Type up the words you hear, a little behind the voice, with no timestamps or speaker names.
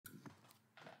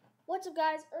What's up,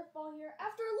 guys? EarthBall here.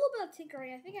 After a little bit of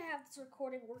tinkering, I think I have this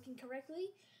recording working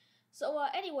correctly. So,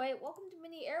 anyway, welcome to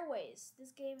Mini Airways.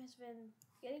 This game has been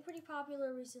getting pretty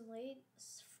popular recently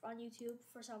on YouTube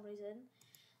for some reason.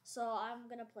 So, I'm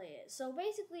gonna play it. So,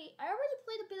 basically, I already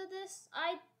played a bit of this.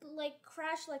 I,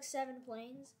 crashed 7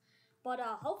 planes. But,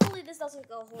 hopefully this doesn't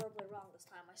go horribly wrong this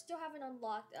time. I still haven't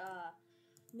unlocked,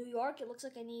 New York. It looks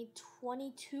like I need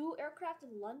 22 aircraft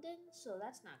in London, so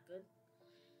that's not good.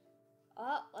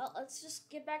 Well, let's just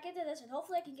get back into this, and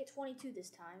hopefully I can get 22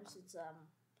 this time, since,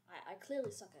 I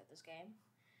clearly suck at this game.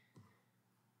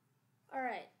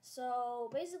 Alright,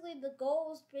 so, basically, the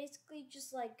goal is basically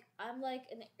just, I'm,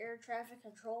 an air traffic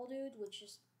control dude, which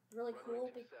is really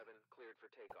cool. 7 cleared for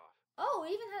takeoff. Oh,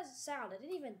 it even has sound. I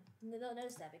didn't even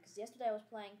notice that, because yesterday I was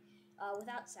playing,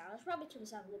 without sound. I should probably turn the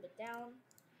sound a little bit down.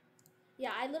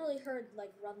 Yeah, I literally heard,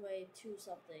 runway 2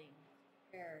 something.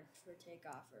 Air for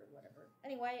takeoff or whatever.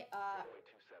 Anyway, runway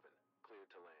 27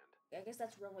 cleared to land. I guess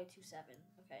that's runway 27.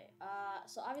 Okay.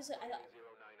 So obviously I thought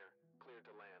 09er cleared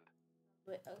to land.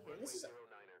 Wait, okay, runway this is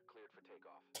 09er cleared for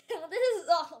takeoff. this is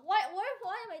why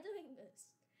am I doing this?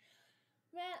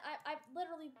 Man, I've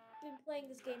literally been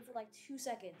playing this game for 2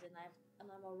 seconds and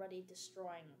I'm already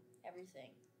destroying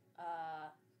everything.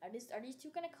 Are these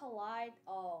two gonna collide?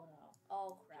 Oh no.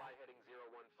 Oh crap. Fly heading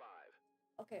 015.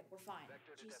 Okay, we're fine.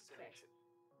 Vector to Jesus destination. Christ.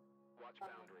 Watch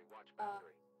boundary, watch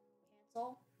boundary.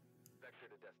 Cancel.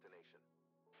 Vector to destination.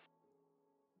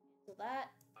 So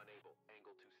that. Unable,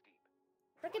 angle too steep.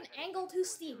 Freaking angle too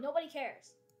steep. Nobody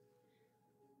cares.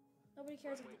 Nobody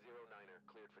cares. Runway 09er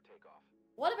cleared for takeoff.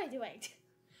 What am I doing?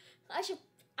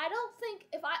 I don't think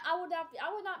if I would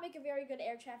not make a very good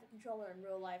air traffic controller in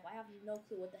real life. I have no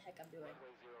clue what the heck I'm doing.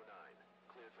 Runway 09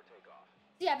 cleared for takeoff.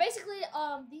 Yeah, basically,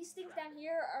 these things down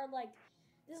here are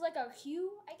this is a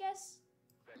queue, I guess.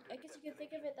 I guess you can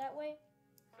think of it that way.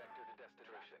 Vector to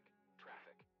destination.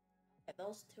 Traffic. Okay,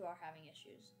 those two are having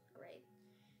issues. Great.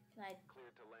 Can I?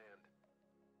 Cleared to land.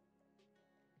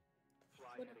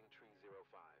 Fly heading tree 05.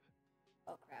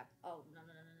 Oh crap! Oh no.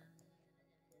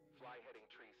 Fly heading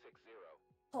tree 60.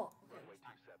 Oh, okay. Runway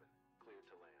 27 cleared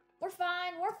to land. We're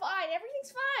fine. We're fine.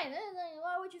 Everything's fine.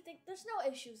 Why would you think there's no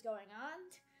issues going on?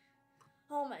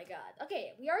 Oh my god.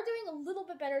 Okay, we are doing a little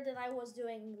bit better than I was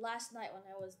doing last night when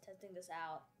I was testing this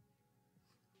out.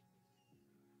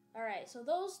 Alright, so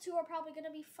those two are probably going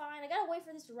to be fine. I gotta wait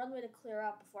for this runway to clear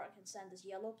up before I can send this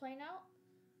yellow plane out.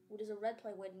 Ooh, there's a red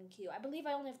plane waiting in the queue. I believe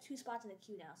I only have 2 spots in the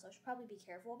queue now, so I should probably be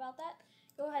careful about that.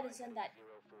 Go ahead and send that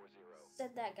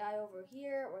guy over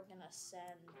here. We're gonna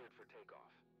send... Cleared for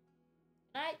takeoff.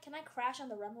 Can I crash on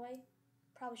the runway?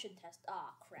 Probably should test...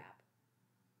 Ah, crap.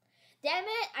 Damn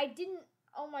it! I didn't...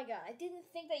 Oh my god, I didn't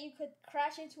think that you could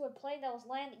crash into a plane that was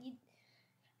landing.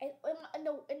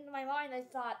 In my mind, I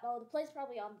thought, oh, the plane's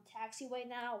probably on the taxiway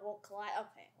now, it won't collide.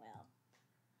 Okay, well.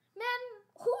 Man,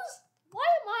 why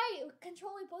am I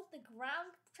controlling both the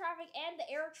ground traffic and the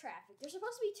air traffic? There's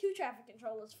supposed to be 2 traffic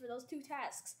controllers for those 2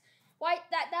 tasks. Why,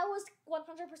 that was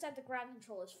 100% the ground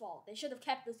controller's fault. They should have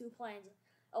kept the 2 planes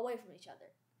away from each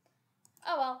other.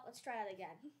 Oh well, let's try that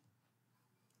again.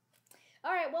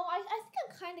 Alright, well, I think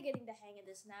I'm kind of getting the hang of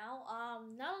this now.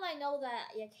 Now that I know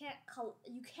that you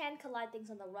can collide things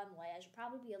on the runway, I should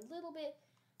probably be a little bit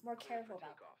more careful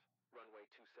about that. Runway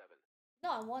 27.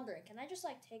 No, I'm wondering, can I just,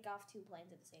 take off 2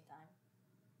 planes at the same time?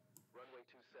 Runway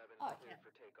 27 cleared for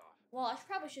takeoff. Well, I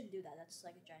probably shouldn't do that. That's, a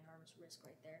ginormous risk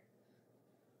right there.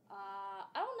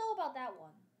 I don't know about that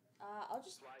one. I'll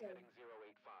just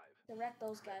direct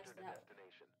those guys to that way.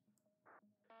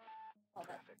 Oh,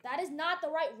 that is not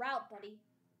the right route, buddy.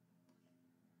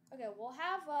 Okay, we'll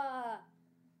have,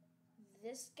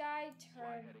 this guy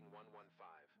turn... Fly heading 115.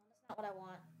 That's not what I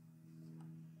want.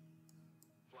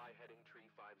 Fly heading tree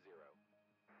 50.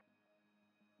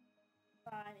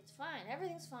 Fine, it's fine.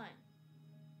 Everything's fine.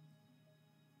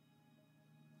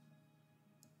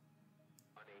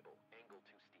 Unable, angle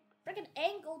too steep. Freaking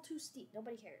angle too steep.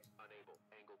 Nobody cares. Unable,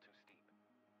 angle too steep.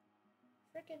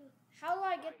 Freaking, how do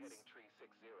I get Fly this? heading tree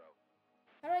 60.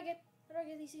 How do I get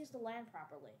these things to land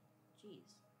properly?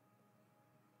 Jeez.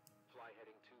 Fly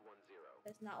heading 210.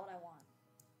 That's not what I want.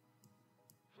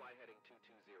 Fly heading 220.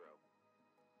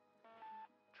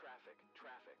 Traffic.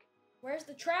 Where's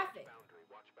the traffic? Boundary,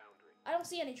 watch boundary. I don't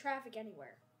see any traffic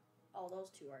anywhere. Oh, those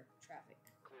 2 are traffic.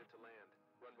 Cleared to land.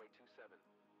 Runway 27.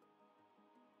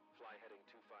 Fly heading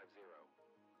 250.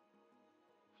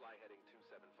 Fly heading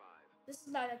 275. This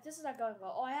is not going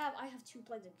well. Oh, I have 2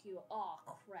 planes in queue. Oh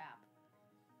crap.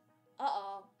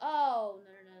 Uh-oh. Oh, no.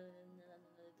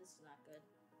 This is not good.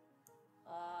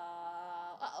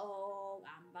 Uh-oh.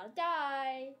 I'm about to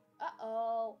die.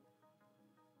 Uh-oh.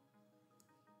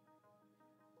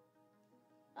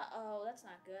 Uh-oh, that's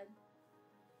not good.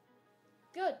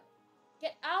 Good.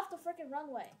 Get off the freaking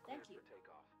runway. Thank you. For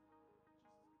takeoff.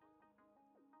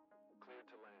 Cleared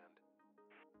to land.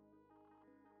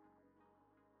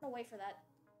 I'm gonna wait for that.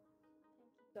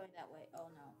 Keep going that way.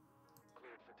 Oh no.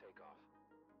 Cleared for takeoff.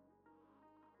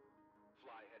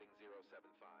 Fly heading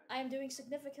 075. I am doing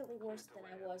significantly worse than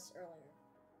I was earlier.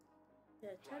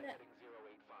 Yeah, turn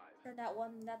that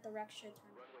one in that direction.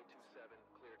 Runway 27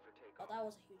 cleared for Oh, takeoff. that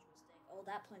was a huge mistake. Oh,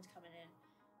 that plane's coming in.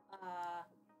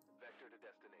 Vector to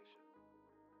destination.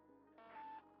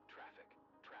 Traffic.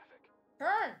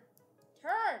 Turn!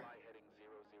 Turn! Fly heading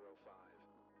 005.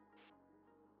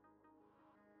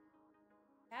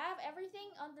 Have everything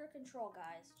under control,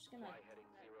 guys. Just gonna. Fly heading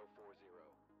 040.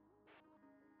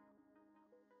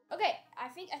 Okay, I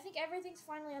think everything's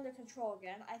finally under control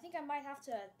again. I think I might have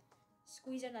to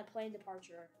squeeze in a plane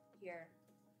departure here.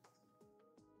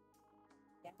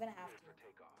 Yeah, I'm gonna have Cleared to. for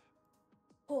takeoff.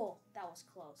 Cool, that was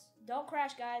close. Don't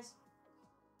crash, guys.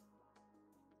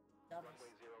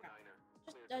 Runway 09er.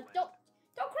 Just don't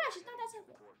crash. It's not that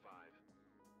simple. 45.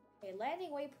 Okay,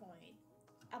 landing waypoint.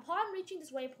 Upon reaching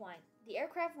this waypoint, the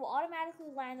aircraft will automatically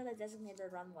land on the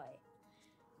designated runway.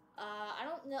 I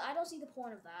don't know. I don't see the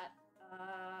point of that.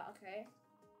 Okay.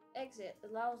 Exit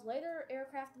allows later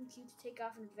aircraft in queue to take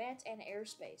off in advance and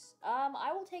airspace.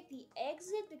 I will take the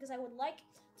exit because I would like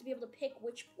to be able to pick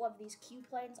which of these queue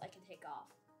planes I can take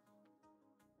off.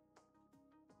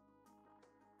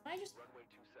 Can I just? Runway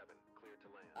 27 cleared to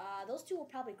land. Those two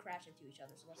will probably crash into each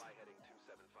other. So let's. Fly heading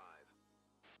 275.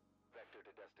 Vector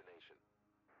to destination.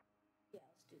 Yeah,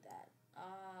 let's do that.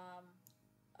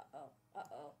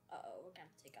 We're gonna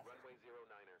have to take off. Runway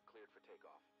 09er cleared for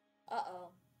takeoff.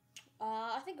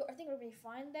 I think we're gonna be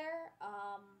fine there.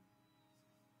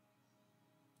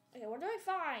 Okay, we're doing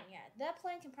fine. Yeah, that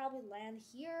plane can probably land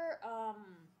here.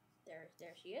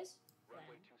 There she is.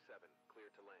 Runway 27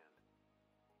 cleared to land.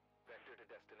 Vector to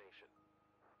destination.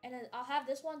 And then I'll have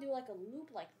this one do like a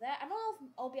loop like that. I don't know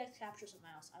if OBS captures a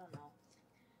mouse. I don't know.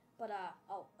 But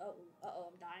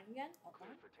I'm dying again. Oh,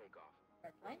 Cleared for takeoff.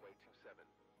 Red plane. Runway 27.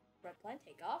 Red plane,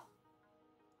 take off.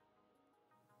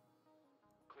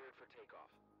 Cleared for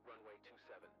takeoff. Runway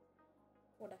 27.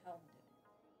 What the hell am I doing?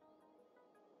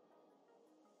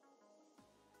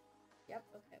 Yep,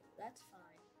 okay, that's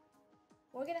fine.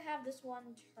 We're gonna have this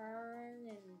one turn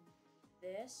in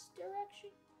this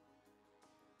direction.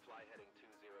 Fly heading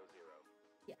 200.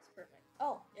 Yes, perfect.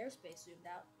 Oh, airspace zoomed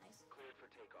out. Nice. Cleared for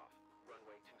takeoff.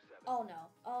 Runway 27. Oh no,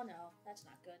 that's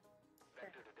not good.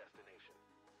 Vector to destination.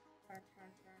 Turn.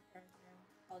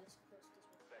 Oh, this way.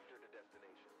 Vector to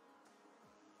destination.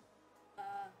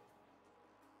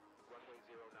 Runway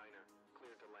 09er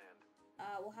cleared to land.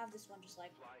 We'll have this one just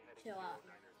like Fly heading chill out.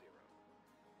 090.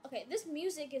 Okay, this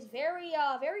music is very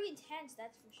intense,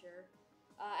 that's for sure.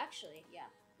 Actually, yeah,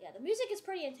 the music is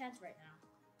pretty intense right now.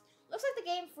 Looks like the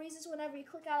game freezes whenever you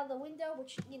click out of the window,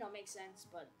 which, you know, makes sense,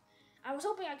 but I was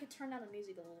hoping I could turn down the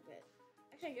music a little bit.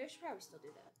 Actually, I should probably still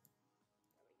do that.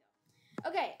 There we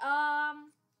go. Okay,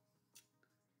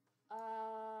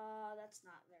 that's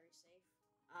not very safe.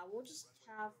 We'll just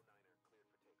have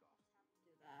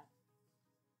do that.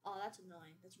 Oh, that's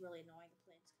annoying. That's really annoying. The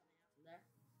plane's coming out from there.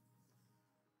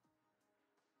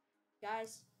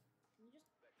 Guys, can you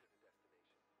just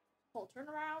hold, turn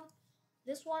around?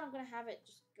 This one, I'm gonna have it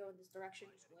just go in this direction.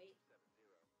 Just wait.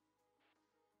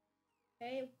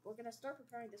 Okay, we're gonna start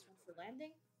preparing this one for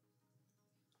landing.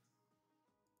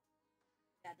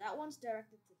 Yeah, that one's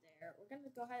directed to there. We're gonna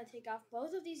go ahead and take off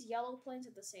both of these yellow planes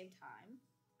at the same time.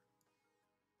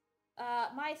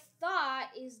 My thought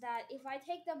is that if I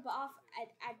take them off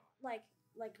at like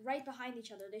right behind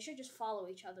each other, they should just follow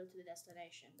each other to the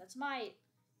destination. That's my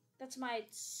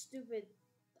stupid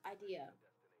idea,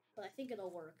 but I think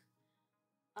it'll work.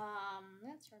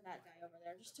 Let's turn that guy over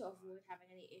there just to avoid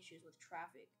having any issues with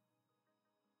traffic.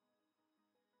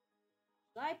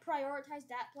 Should I prioritize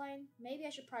that plane? Maybe I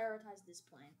should prioritize this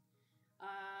plane.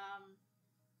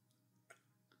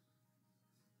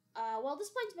 Well, this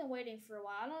plane's been waiting for a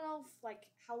while. I don't know if, like,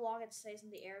 how long it stays in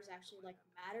the air is actually, like,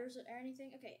 matters or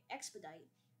anything. Okay, expedite.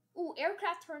 Ooh,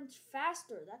 aircraft turns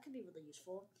faster. That could be really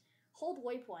useful. Hold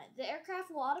waypoint. The aircraft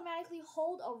will automatically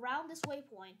hold around this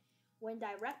waypoint when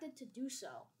directed to do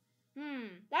so.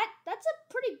 That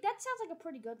sounds like a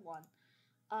pretty good one.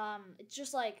 It's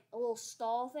just like a little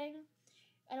stall thing.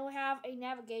 And we have a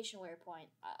navigation waypoint.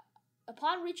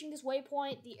 Upon reaching this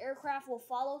waypoint, the aircraft will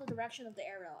follow the direction of the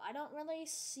arrow. I don't really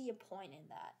see a point in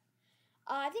that.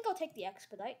 I think I'll take the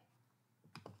expedite.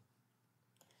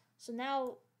 So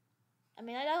now, I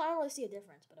mean, I don't really see a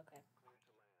difference, but okay.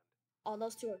 Oh,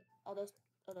 those two are gonna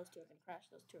crash.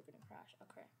 Those two are gonna crash.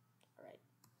 Okay, all right.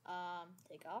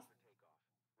 Take off. For takeoff.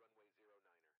 Runway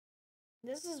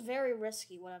 09er. This is very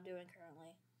risky, what I'm doing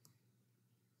currently.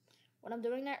 What I'm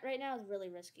doing that right now is really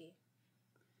risky.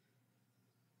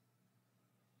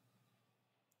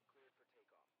 Cleared for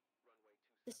takeoff. Runway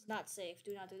 27. This is not safe.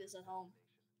 Do not do this at home.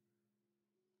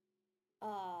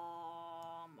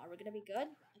 Are we gonna be good?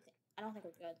 I don't think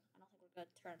we're good. I don't think we're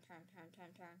good. Turn.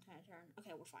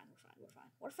 Okay, we're fine.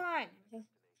 We're fine.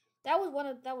 That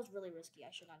was really risky.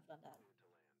 I should not have done that.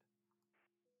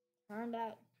 Turn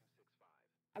that.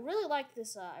 I really like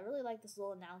this. I really like this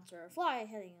little announcer. Fly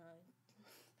heading.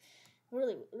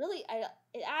 Really,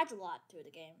 it adds a lot to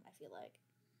the game. I feel like.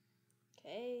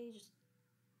 Okay, just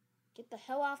get the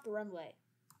hell off the runway.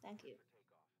 Thank you.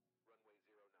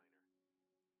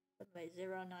 Runway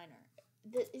 09er.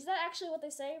 Is that actually what they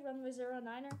say? Runway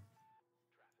 09er?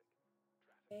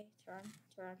 Okay, turn.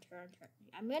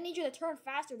 I'm gonna need you to turn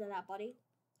faster than that, buddy.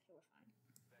 Okay,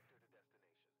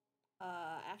 we're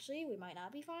fine. Actually, we might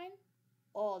not be fine.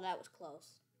 Oh, that was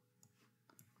close.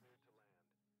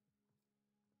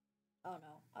 Oh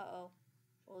no. Uh-oh.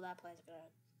 Well, that plane's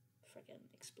gonna freaking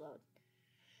explode.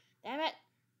 Damn it!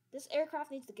 This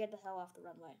aircraft needs to get the hell off the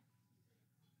runway.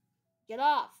 Get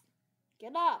off!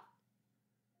 Get up!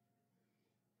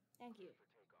 Thank you.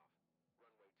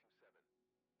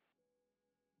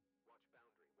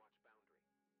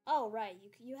 Oh right,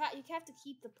 you have to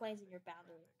keep the planes in your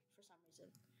boundary for some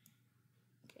reason.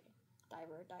 Okay,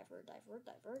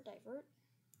 divert.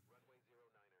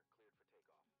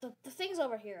 The thing's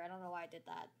over here. I don't know why I did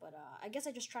that, but I guess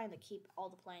I'm just trying to keep all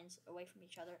the planes away from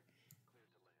each other.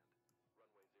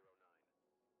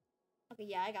 Okay,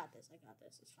 yeah, I got this.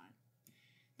 It's fine.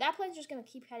 That plane's just gonna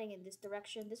keep heading in this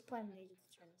direction. This plane needs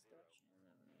to turn this direction.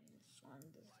 This one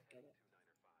doesn't get it.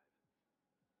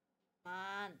 Come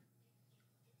on.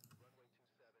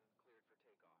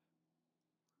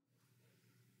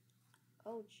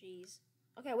 Oh, jeez.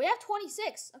 Okay, we have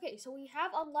 26. Okay, so we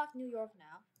have unlocked New York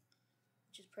now,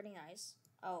 which is pretty nice.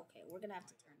 Oh, okay, we're gonna have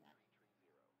to turn that.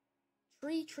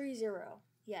 330.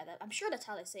 Yeah, I'm sure that's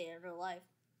how they say it in real life.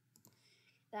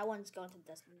 That one's going to the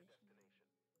destination.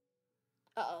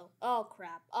 Uh-oh. Oh,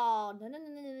 crap. Oh, no.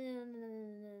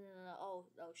 Oh,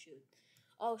 shoot.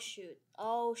 Oh,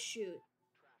 shoot.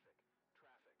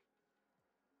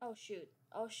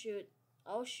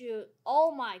 Oh, shoot.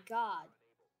 Oh, my God.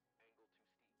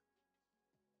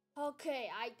 Okay,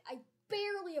 I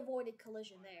barely avoided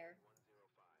collision there.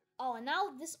 Oh, and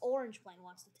now this orange plane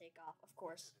wants to take off, of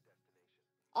course.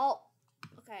 Oh,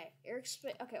 okay.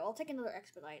 Okay, I'll take another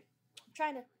expedite. I'm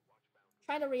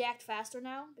trying to react faster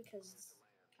now because it's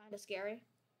kind of scary.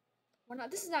 We're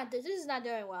not. This is not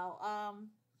doing well.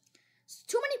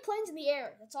 Too many planes in the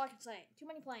air. That's all I can say. Too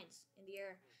many planes in the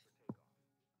air.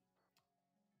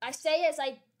 I say as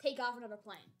I take off another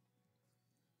plane.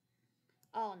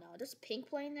 Oh no, there's a pink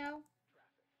plane now.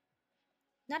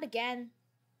 Not again.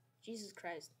 Jesus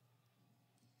Christ.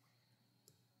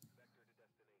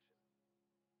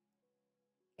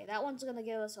 Okay, that one's gonna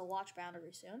give us a watch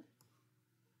boundary soon.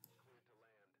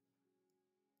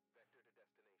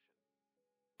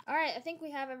 Alright, I think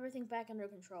we have everything back under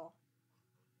control.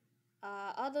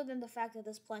 Other than the fact that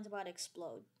this plane's about to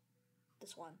explode.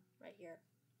 This one, right here.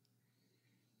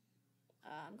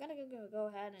 I'm gonna go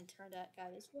ahead and turn that guy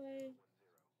this way.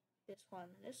 This one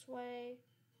this way.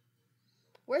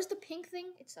 Where's the pink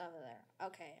thing? It's over there.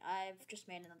 Okay, I've just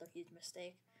made another huge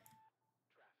mistake.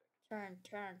 Turn.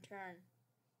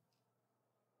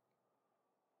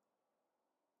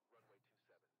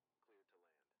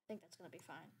 I think that's gonna be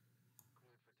fine.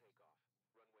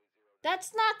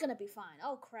 That's not gonna be fine.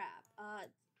 Oh crap.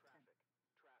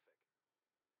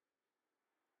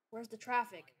 Where's the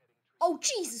traffic? Oh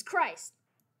Jesus Christ!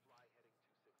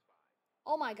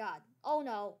 Oh my God. Oh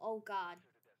no. Oh God.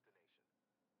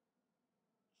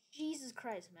 Jesus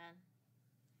Christ, man.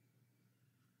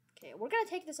 Okay, we're gonna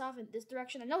take this off in this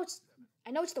direction. I know it's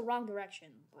the wrong direction,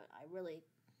 but I really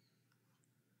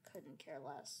couldn't care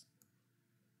less.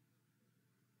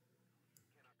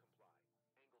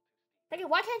 Freaking,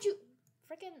 why can't you?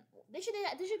 Freaking, they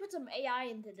should put some AI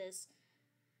into this.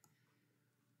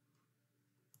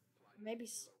 Maybe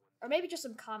just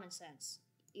some common sense.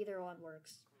 Either one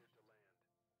works.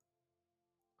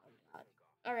 Oh God.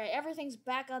 All right, everything's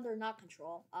back under not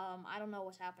control. I don't know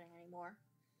what's happening anymore.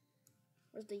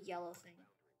 Where's the yellow thing?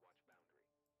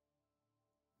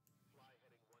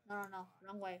 No,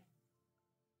 wrong way.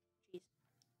 Jeez.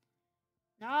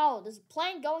 No, there's a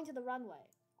plane going to the runway.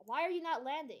 Why are you not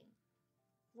landing?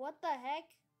 What the heck?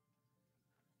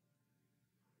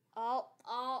 Oh,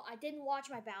 I didn't watch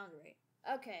my boundary.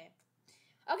 Okay.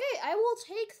 Okay, I will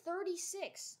take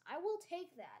 36. I will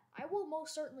take that. I will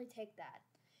most certainly take that.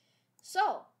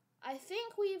 So, I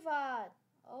think we've,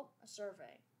 oh, a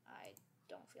survey. I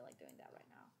don't feel like doing that right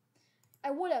now.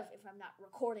 I would have if I'm not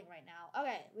recording right now.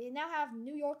 Okay, we now have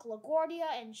New York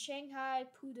LaGuardia and Shanghai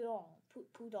Pudong,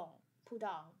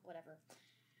 whatever.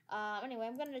 Anyway,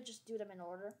 I'm gonna just do them in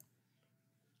order.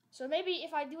 So maybe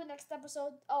if I do a next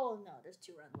episode, oh no, there's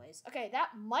 2 runways. Okay, that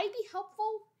might be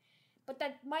helpful, but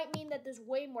that might mean that there's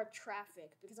way more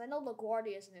traffic because I know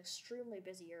LaGuardia is an extremely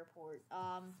busy airport.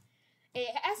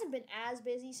 It hasn't been as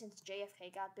busy since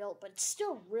JFK got built, but it's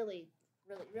still really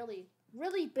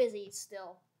busy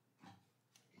still.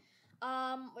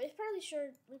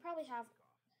 We probably have.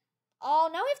 Oh,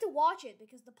 now we have to watch it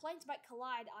because the planes might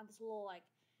collide on this little like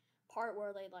part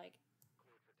where they like.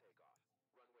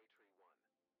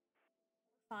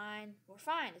 Fine, we're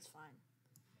fine. It's fine.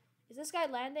 Is this guy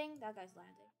landing? That guy's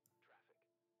landing.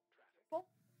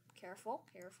 Careful,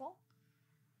 careful.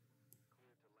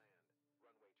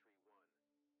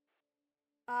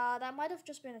 That might have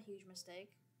just been a huge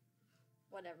mistake.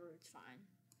 Whatever, it's fine.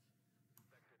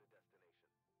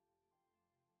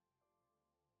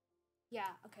 Yeah,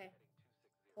 okay.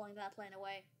 Pulling that plane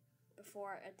away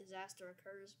before a disaster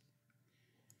occurs.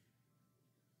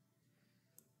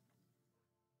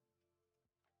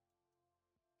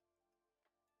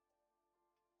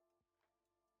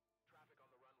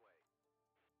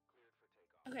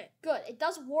 Okay, good. It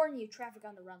does warn you traffic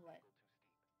on the runway.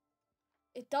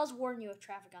 It does warn you of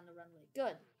traffic on the runway.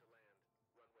 Good.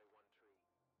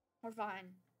 We're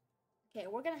fine. Okay,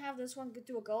 we're gonna have this one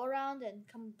do a go around and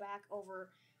come back over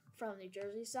from New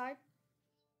Jersey side.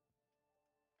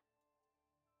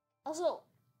 Also,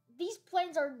 these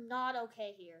planes are not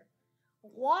okay here.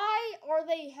 Why are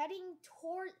they heading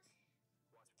toward?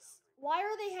 Why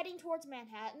are they heading towards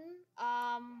Manhattan?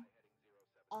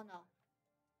 Oh no.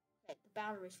 Okay, the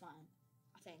boundary's fine.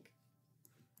 I think.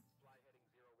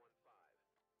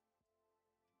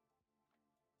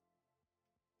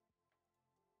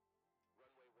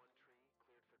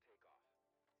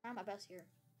 Trying my best here.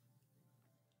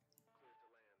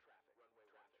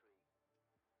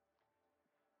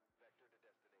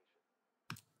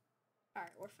 All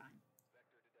right, we're fine.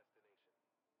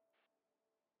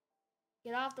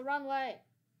 Get off the runway.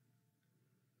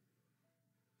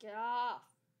 Get off.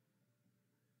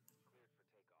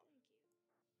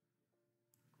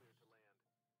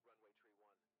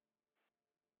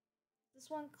 This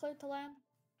one cleared to land?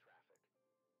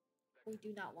 We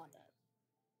do not want that.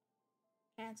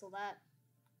 Cancel that.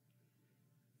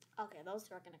 Okay, those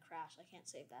 2 are gonna crash. I can't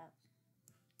save that.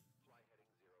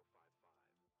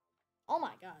 Oh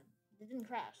my god. It didn't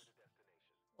crash.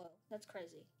 Whoa, that's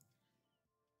crazy.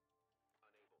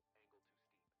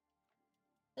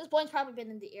 This plane's probably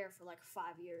been in the air for like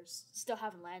 5 years. Still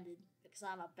haven't landed because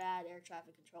I'm a bad air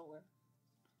traffic controller.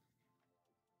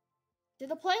 Did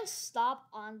the planes stop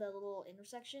on the little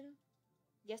intersection?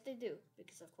 Yes, they do,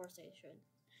 because of course they should.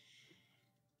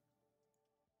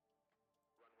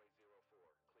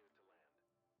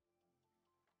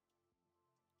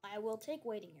 I will take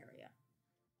waiting area.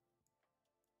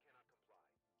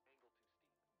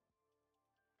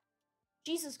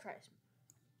 Jesus Christ.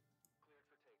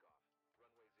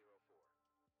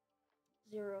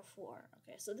 04.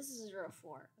 Okay, so this is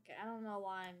 04. Okay, I don't know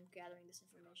why I'm gathering this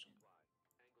information.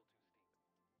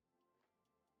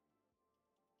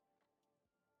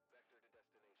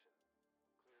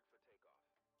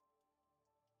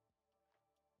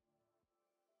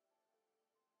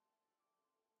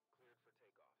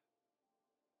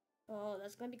 Oh,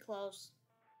 that's gonna be close.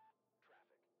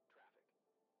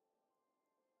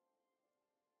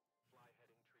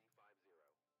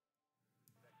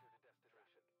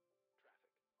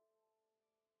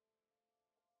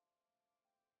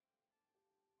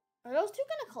 Are those 2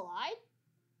 gonna collide?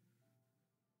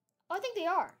 Oh, I think they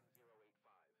are.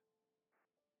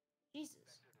 Jesus.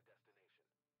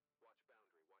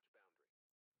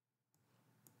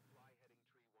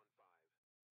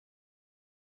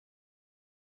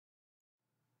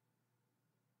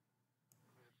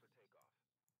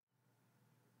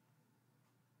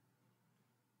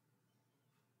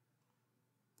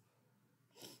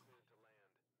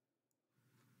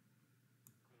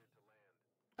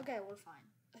 Okay, we're fine.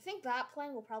 I think that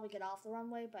plane will probably get off the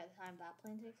runway by the time that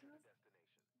plane takes off.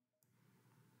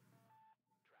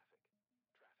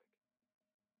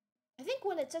 I think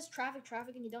when it says traffic,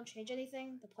 and you don't change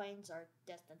anything, the planes are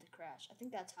destined to crash. I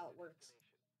think that's how it works.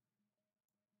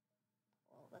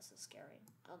 Well, this is scary.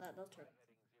 Oh, those turn.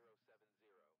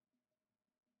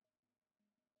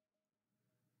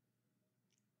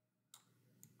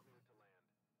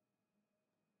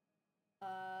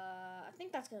 I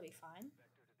think that's gonna be fine.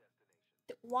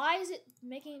 Why is it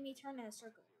making me turn in a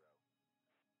circle?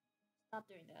 Stop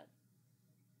doing that.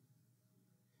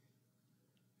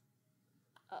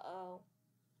 Uh-oh.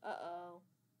 Uh-oh.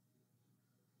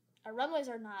 Our runways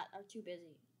are too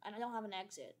busy. And I don't have an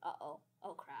exit. Uh-oh.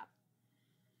 Oh, crap.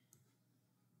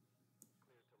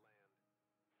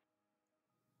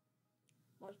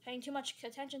 I was paying too much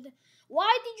attention to...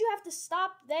 Why did you have to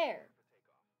stop there?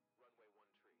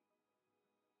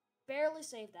 Barely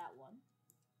saved that one.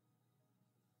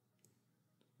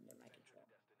 Under my control.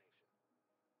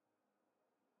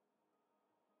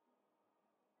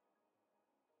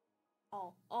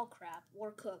 Oh crap.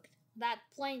 We're cooked.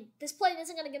 This plane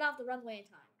isn't gonna get off the runway in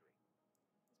time.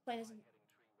 This plane isn't...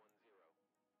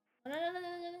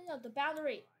 No, the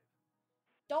boundary.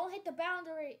 Don't hit the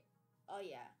boundary. Oh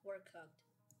yeah, we're cooked.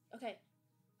 Okay.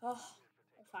 Oh,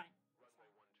 we're fine.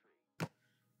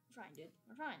 We're fine, dude.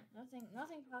 We're fine.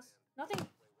 Nothing.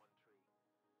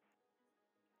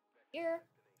 Here.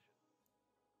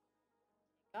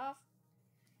 Off.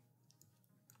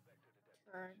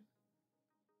 Turn.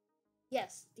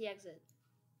 Yes, the exit.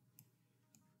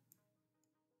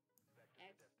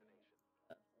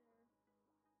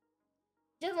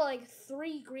 Just like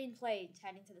 3 green planes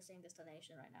heading to the same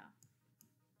destination right now.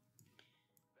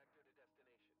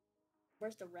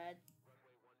 Where's the red?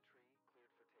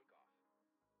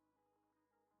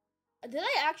 Did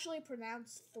I actually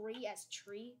pronounce 3 as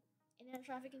tree in air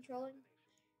traffic controlling?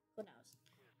 Who knows?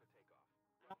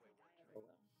 I don't think I ever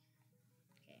will.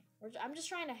 Okay, I'm just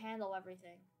trying to handle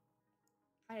everything.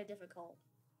 Kind of difficult.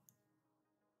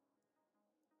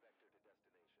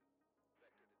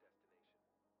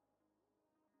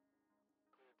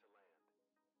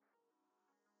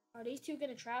 Are these two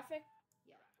gonna traffic?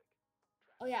 Yeah.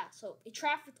 Oh yeah, so it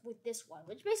trafficked with this one,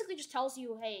 which basically just tells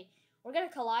you, hey, we're gonna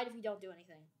collide if you don't do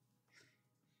anything.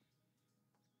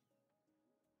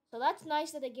 So that's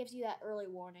nice that it gives you that early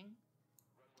warning.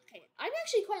 Okay, I'm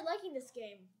actually quite liking this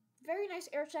game. Very nice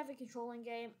air traffic controlling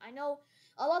game. I know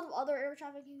a lot of other air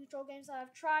traffic control games that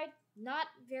I've tried, not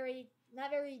very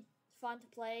fun to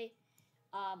play.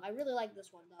 I really like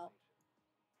this one though.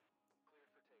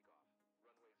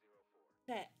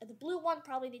 Okay, the blue one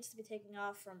probably needs to be taken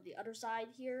off from the other side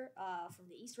here, from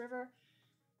the East River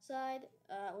side.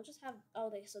 We'll just have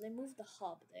so they moved the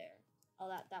hub there. Oh,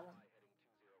 that one.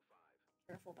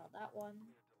 Careful about that one.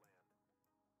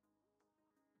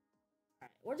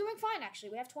 Alright, we're doing fine actually.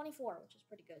 We have 24, which is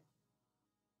pretty good.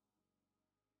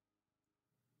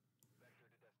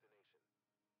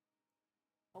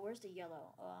 Oh, where's the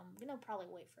yellow? I'm gonna probably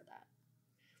wait for that.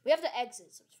 We have the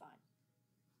exit, so it's fine.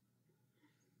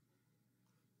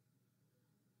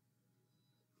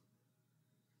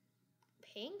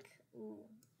 Pink? Ooh.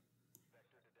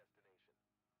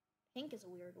 Pink is a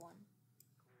weird one.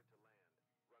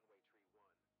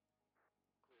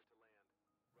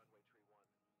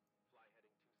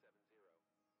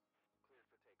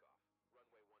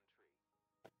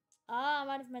 I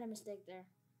might have made a mistake there.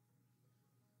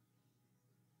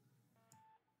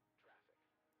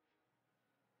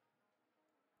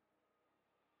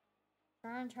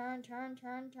 Turn.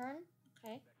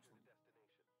 Okay.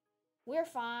 We're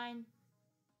fine.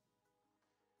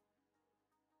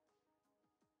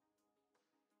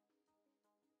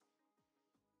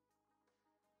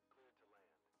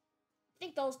 I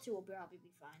think those two will probably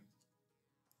be fine.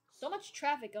 So much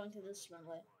traffic going to this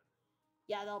runway.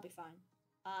 Yeah, that'll be fine.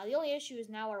 The only issue is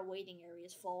now our waiting area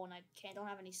is full and I don't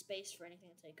have any space for anything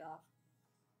to take off.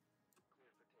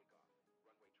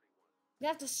 We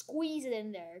have to squeeze it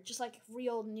in there, just like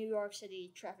real New York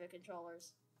City traffic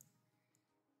controllers.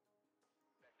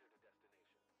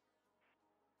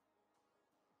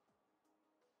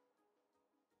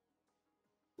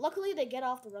 Luckily, they get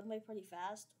off the runway pretty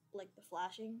fast, like the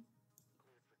flashing.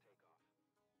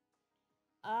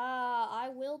 I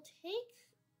will take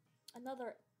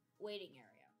another waiting area.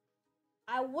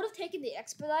 I would have taken the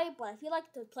expedite, but I feel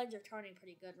like the planes are turning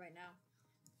pretty good right now.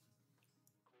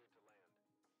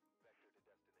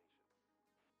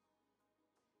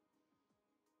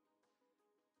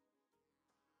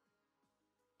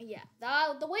 Yeah,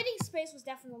 the waiting space was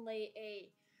definitely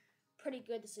a pretty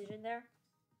good decision there.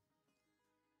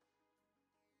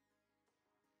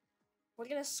 We're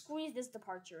gonna squeeze this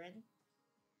departure in.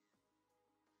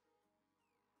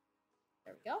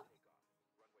 There we go.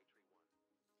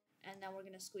 And then we're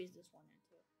gonna squeeze this one in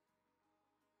too.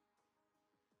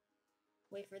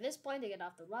 Wait for this plane to get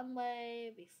off the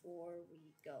runway before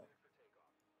we go.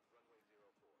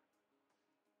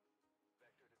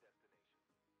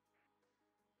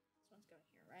 This one's going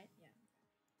here, right? Yeah.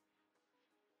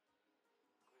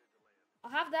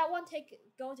 I'll have that one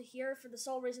go into here for the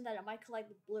sole reason that it might collide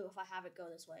with blue if I have it go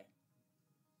this way.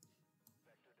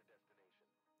 Vector to destination.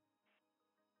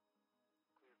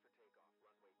 Cleared for takeoff.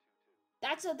 Runway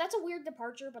 22. That's a weird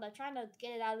departure, but I'm trying to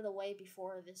get it out of the way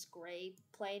before this gray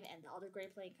plane and the other gray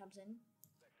plane comes in.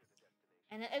 Vector to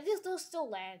destination. And they'll still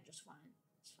land just fine.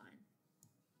 It's fine.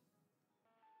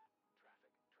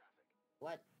 Traffic.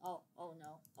 What? Oh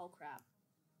no. Oh crap.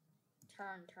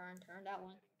 Turn that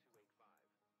one. Heading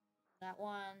 285. That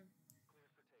one. Cleared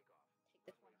for takeoff.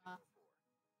 Take this one Runway off.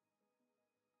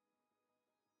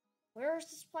 04. Where is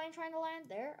this plane trying to land?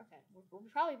 There? Okay. We'll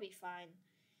probably be fine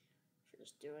for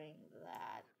just doing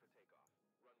that. Cleared for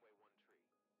takeoff. Runway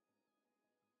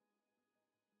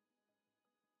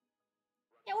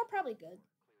 13. Yeah, we're probably good.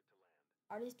 Cleared to land.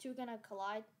 Are these two gonna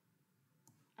collide?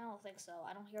 I don't think so.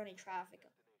 I don't hear any traffic.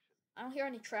 Destination. I don't hear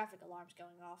any traffic alarms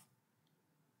going off.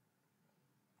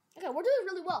 Okay, we're doing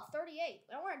really well. 38.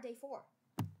 Now we're on day 4.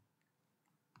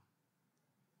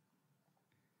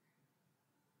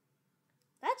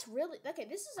 That's really... Okay,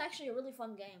 this is actually a really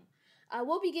fun game. I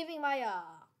will be giving my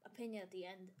opinion at the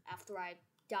end after I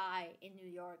die in New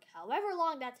York, however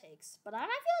long that takes. But I feel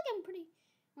like I'm pretty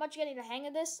much getting the hang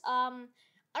of this. I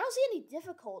don't see any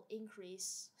difficult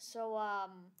increase. So,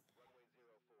 Runway 04.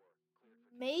 Cleared for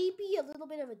maybe a little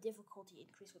bit of a difficulty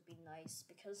increase would be nice,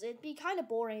 because it'd be kind of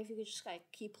boring if you could just like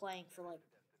keep playing for like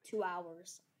 2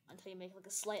 hours until you make like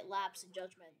a slight lapse in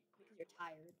judgment because you're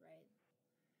tired, right?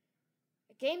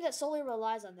 A game that solely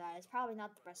relies on that is probably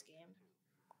not the best game.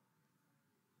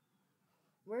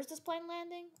 Where's this plane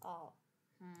landing? Oh,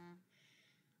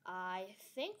 I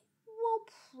think we'll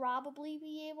probably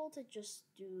be able to just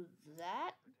do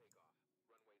that.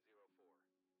 takeoff. Runway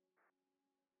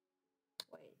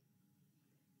 04. Wait.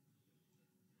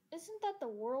 Isn't that the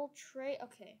World Trade?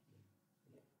 Okay.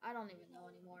 I don't even know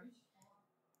anymore.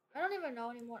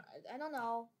 I don't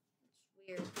know. It's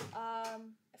weird. I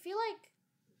feel like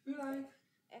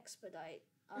expedite.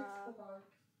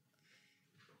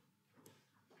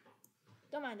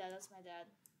 Don't mind that. That's my dad.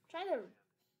 I'm trying to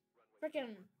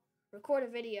freaking record a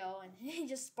video and he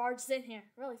just barged in here.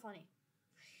 Really funny.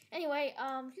 Anyway,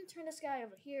 we can turn this guy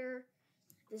over here.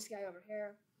 This guy over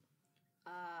here.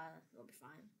 It'll be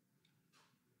fine.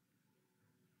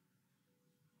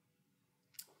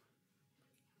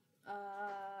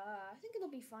 I think it'll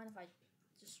be fine if I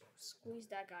just squeeze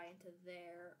that guy into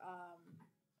there.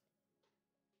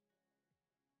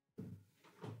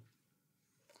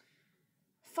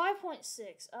 5.6.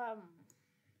 It's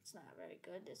not very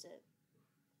good, is it?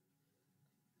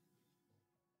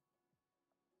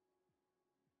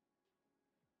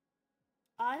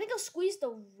 I think I'll squeeze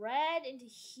the red into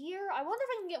here. I wonder if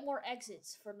I can get more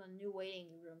exits from the new waiting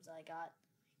rooms that I got.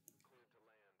 Cleared to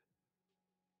land.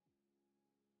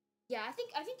 Yeah, I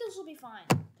think this will be fine.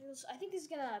 I think this is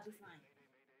gonna be fine. Mayday.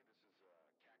 This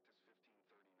is Cactus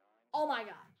 1539. Oh my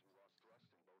god. We lost thrust in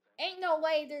both engines. Ain't no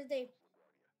way they LaGuardia.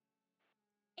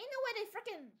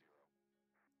 freaking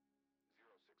 065.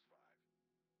 250.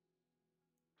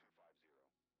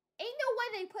 ain't no way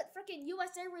they put freaking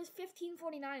US Airways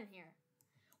 1549 in here.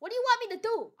 What do you want me to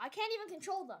do? I can't even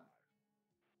control them.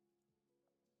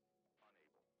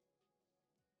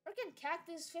 Unable. Freaking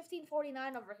Cactus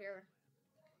 1549 over here.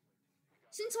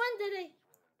 Since when did they?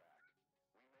 Rolling back.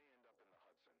 We may end up in the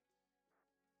Hudson.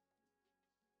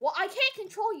 Well, I can't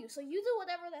control you, so you do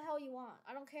whatever the hell you want.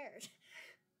 I don't care.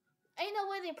 Ain't no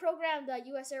way they programmed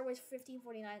US Airways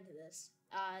 1549 to this.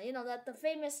 You know, that the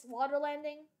famous water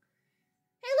landing.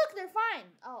 Hey, look, they're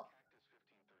fine. Oh,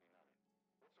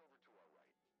 Cactus 1539. What's over to our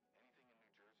right?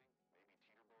 Anything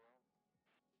in New Jersey? Maybe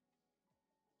Teterboro?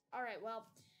 all right. Well,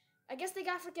 I guess they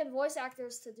got freaking voice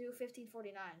actors to do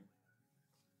 1549.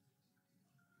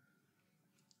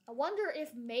 I wonder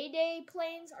if Mayday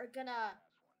planes are gonna. Last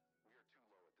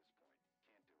one. We are too low at this point.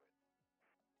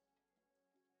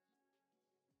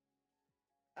 Can't do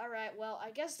it. All right. Well,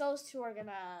 I guess those two are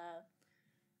gonna.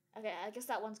 Okay, I guess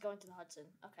that one's going to the Hudson.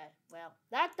 Okay. Well,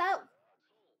 that.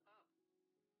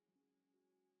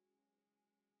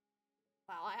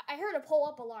 Wow, I heard a pull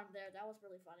up alarm there. That was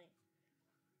really funny.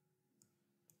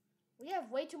 We have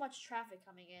way too much traffic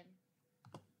coming in.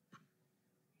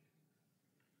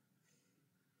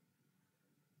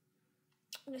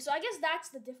 Okay, so I guess that's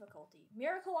the difficulty.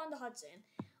 Miracle on the Hudson.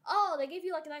 Oh, they gave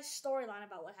you like a nice storyline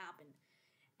about what happened.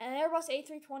 An Airbus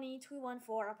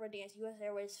A320-214 operating as US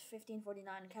Airways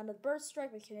 1549 encountered a bird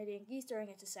strike with Canadian geese during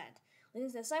its descent,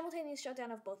 leading to the simultaneous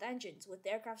shutdown of both engines. With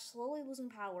the aircraft slowly losing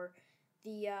power,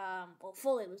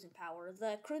 fully losing power,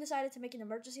 the crew decided to make an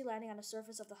emergency landing on the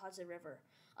surface of the Hudson River.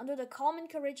 Under the calm and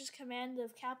courageous command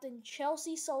of Captain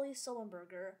Chelsea Sully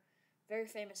Sullenberger, very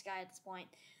famous guy at this point,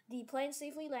 The plane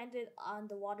safely landed on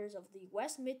the waters of the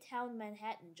West Midtown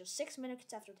Manhattan just 6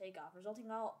 minutes after takeoff, resulting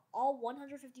in all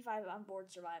 155 on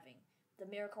board surviving. The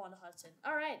miracle on the Hudson.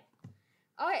 Alright.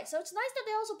 Alright, so it's nice that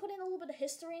they also put in a little bit of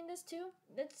history in this too.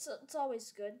 It's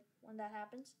always good when that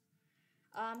happens.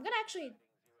 I'm gonna actually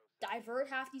divert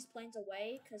half these planes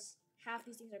away, because half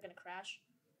these things are gonna crash.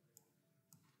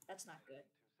 That's not good.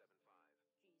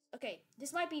 Okay,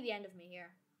 this might be the end of me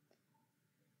here.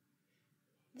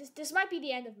 This might be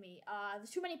the end of me. There's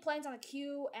too many planes on the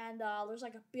queue, and there's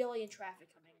like a billion traffic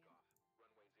coming in.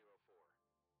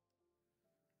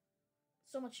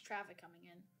 So much traffic coming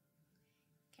in.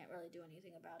 Can't really do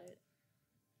anything about it.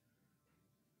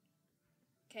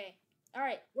 Okay.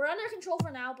 Alright, we're under control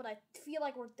for now, but I feel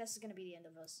like this is gonna be the end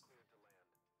of us.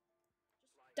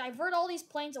 Just divert all these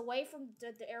planes away from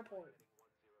the airport.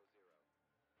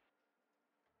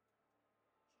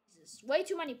 Jesus, way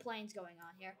too many planes going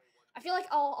on here. I feel like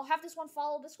I'll have this one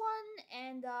follow this one,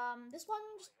 and this one,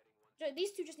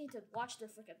 these two just need to watch their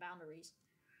freaking boundaries.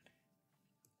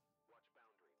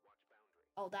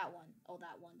 Oh, that one. Oh,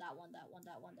 that one. That one. That one.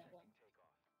 That one. That one.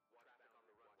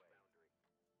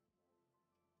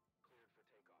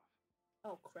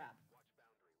 Oh, crap.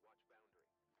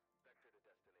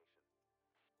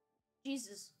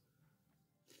 Jesus.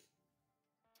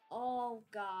 Oh,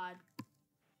 God.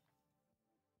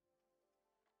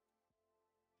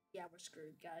 Yeah, we're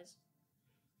screwed, guys.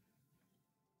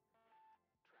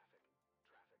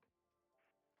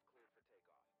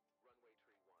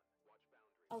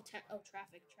 Oh,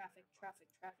 traffic.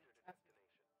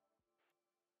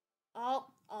 Oh.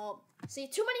 See,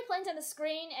 too many planes on the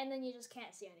screen, and then you just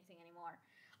can't see anything anymore.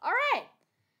 Alright.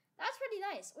 That's pretty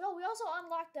nice. Well, we also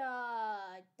unlocked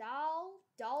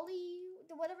Dolly,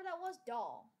 whatever that was,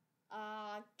 doll.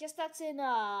 Guess that's in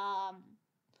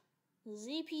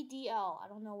ZPDL. I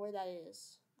don't know where that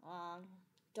is.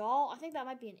 Doll. I think that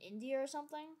might be in India or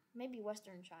something. Maybe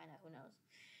Western China. Who knows?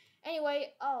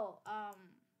 Anyway,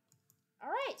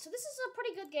 alright, so this is a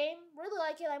pretty good game. Really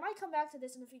like it. I might come back to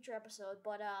this in a future episode,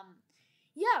 but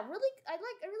yeah, I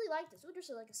really like this. Ooh,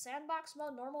 there's like a sandbox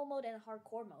mode, normal mode, and a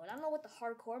hardcore mode. I don't know what the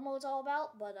hardcore mode's all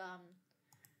about, but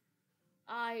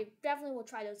I definitely will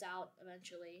try those out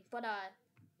eventually. But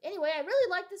anyway, I really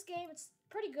like this game. It's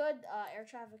pretty good air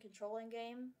traffic controlling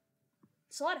game.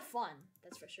 It's a lot of fun,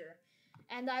 that's for sure.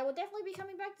 And I will definitely be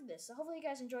coming back to this. So hopefully you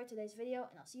guys enjoyed today's video,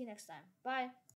 and I'll see you next time. Bye.